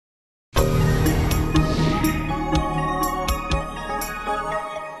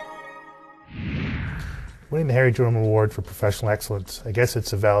Winning the Harry Durham Award for Professional Excellence, I guess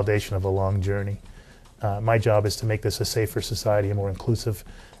it's a validation of a long journey. My job is to make this a safer society, a more inclusive,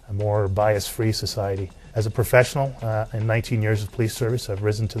 a more bias-free society. As a professional, in 19 years of police service, I've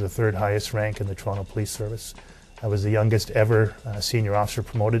risen to the third highest rank in the Toronto Police Service. I was the youngest ever senior officer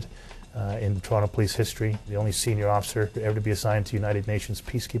promoted in Toronto Police history, the only senior officer ever to be assigned to United Nations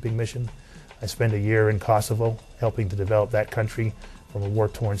peacekeeping mission. I spent a year in Kosovo helping to develop that country from a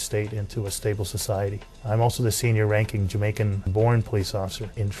war-torn state into a stable society. I'm also the senior ranking Jamaican-born police officer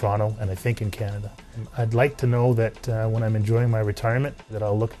in Toronto and I think in Canada. I'd like to know that when I'm enjoying my retirement that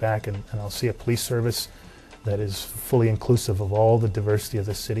I'll look back and I'll see a police service that is fully inclusive of all the diversity of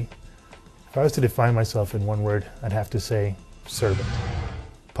the city. If I was to define myself in one word, I'd have to say servant,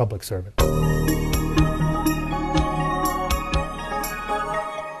 public servant.